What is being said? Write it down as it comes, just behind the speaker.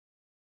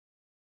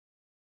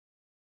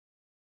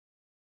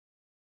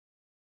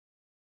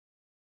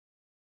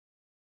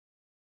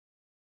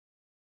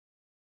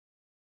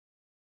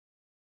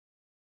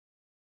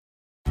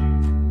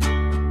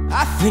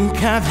I think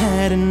I've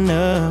had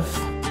enough.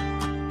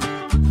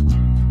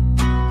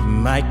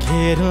 Might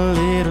get a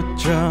little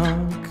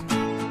drunk.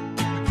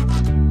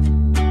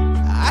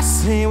 I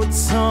say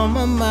what's on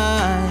my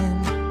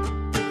mind.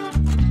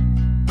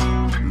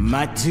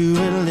 Might do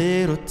a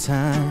little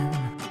time.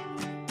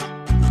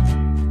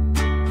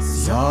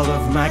 See, all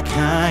of my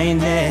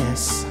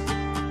kindness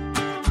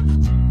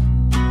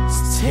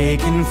is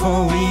taken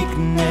for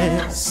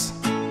weakness.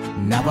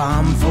 Now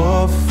I'm 4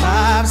 or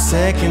 5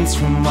 seconds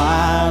from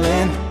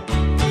wildin'.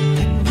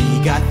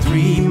 We got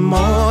 3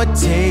 more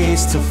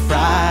days till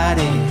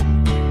Friday.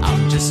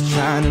 I'm just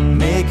trying to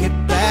make it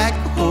back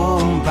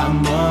home by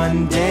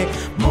Monday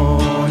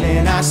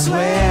morning. I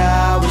swear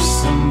I wish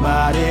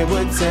somebody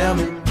would tell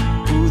me,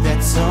 ooh,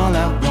 that's all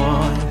I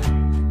want.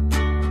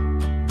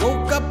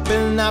 Woke up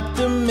an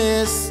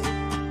optimist.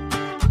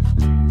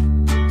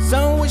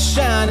 Sun was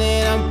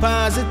shining, I'm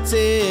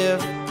positive.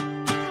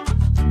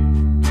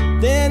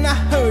 Then I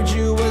heard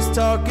you was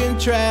talking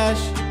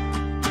trash.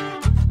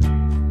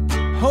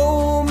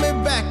 Hold me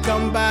back,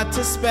 I'm about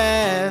to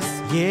spaz.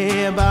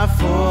 Yeah, about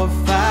 4 or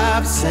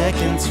 5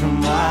 seconds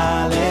from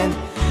wildin'.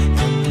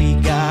 And we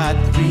got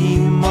 3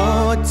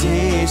 more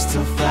days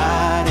till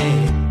Friday.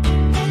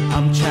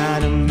 I'm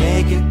trying to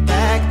make it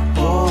back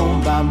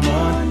home by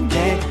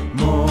Monday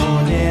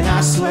morning.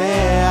 I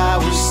swear I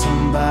wish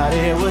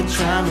somebody would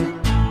try me.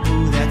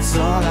 Ooh, that's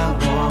all I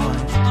want.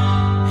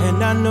 And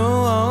I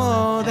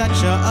know that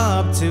you're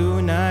up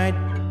tonight,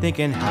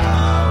 thinking,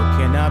 how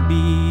can I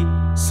be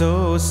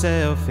so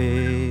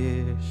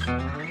selfish?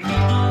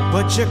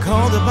 But you're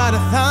called about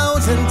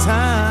 1,000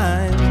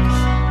 times,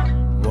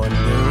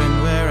 wondering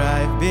where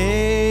I've been.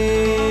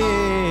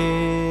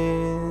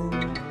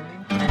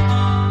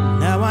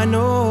 Now I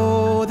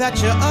know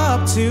that you're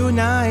up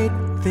tonight,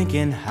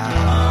 thinking,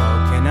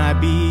 how can I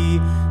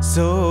be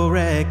so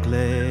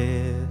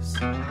reckless?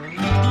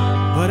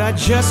 But I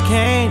just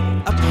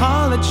can't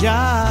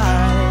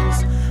apologize.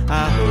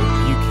 I hope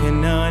you can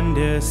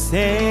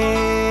understand.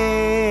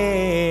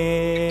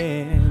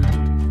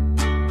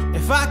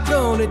 If I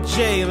go to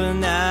jail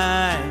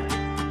tonight,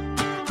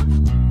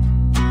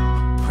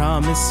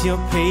 promise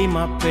you'll pay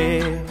my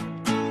bill.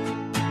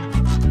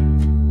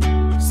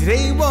 See,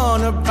 they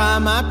wanna buy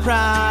my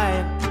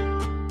pride,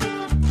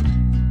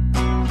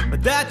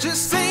 but that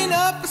just ain't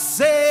up for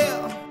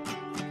sale.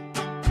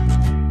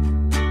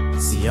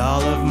 See,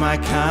 all of my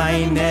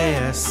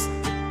kindness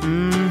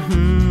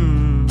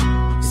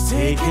is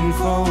taken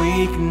for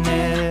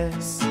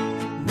weakness.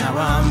 Now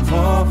I'm 4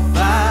 or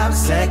 5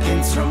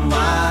 seconds from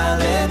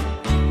wildin'.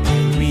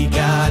 And we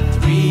got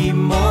 3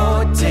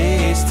 more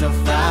days till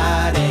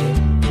Friday.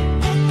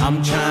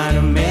 I'm trying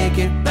to make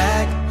it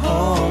back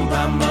home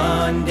by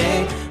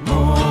Monday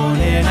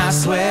morning. I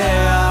swear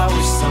I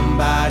wish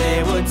somebody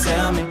would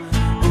tell me,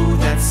 ooh,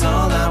 that's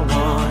all I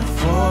want.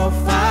 4 or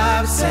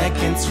 5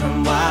 seconds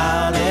from wildin'.